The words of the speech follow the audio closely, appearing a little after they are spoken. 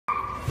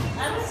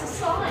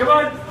Come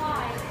on.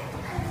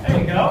 There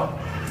you go.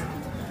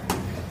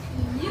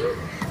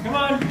 Come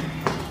on.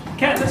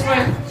 Cat, this way.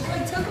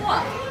 It took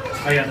off.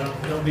 Oh yeah,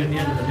 that'll be at the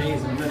end of the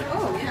maze in a minute.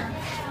 Oh yeah.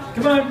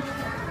 Come on.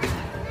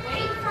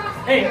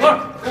 Hey, look.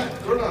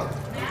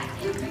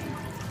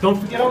 Don't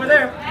forget over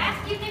there.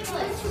 There's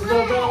a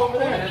little doll over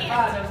there.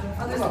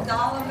 Oh, there's a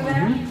doll over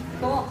there?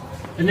 Cool.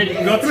 And then you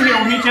can go through here.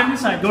 We'll meet you on the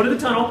other side. Go to the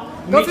tunnel.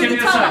 We'll meet you on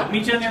the other side.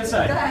 Meet you on the other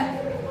side. Go ahead.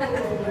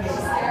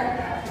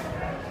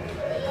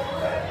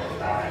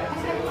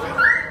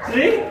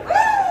 See?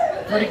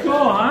 Pretty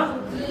cool, huh?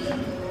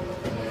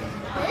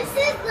 This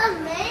is the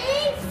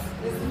maze.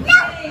 No,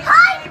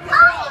 hide,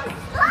 hide,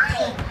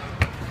 hide.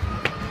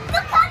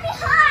 Look at me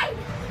hide.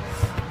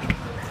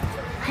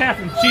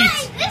 Catherine cheats.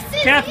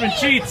 Catherine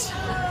cheats.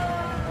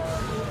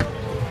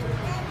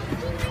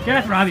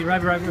 Catherine,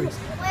 Robbie.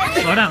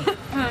 Slow down.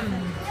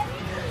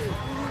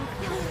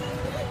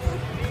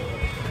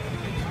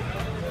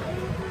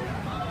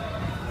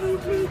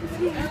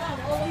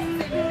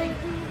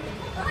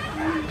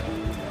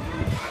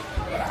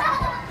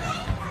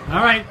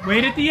 All right,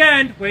 wait at the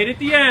end. Wait at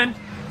the end.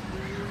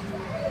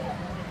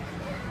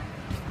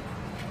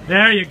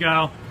 There you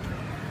go.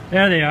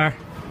 There they are.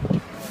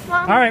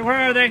 All right,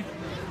 where are they?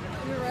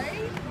 You're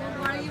right.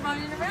 Why are you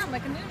running around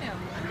like a new-new?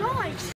 No,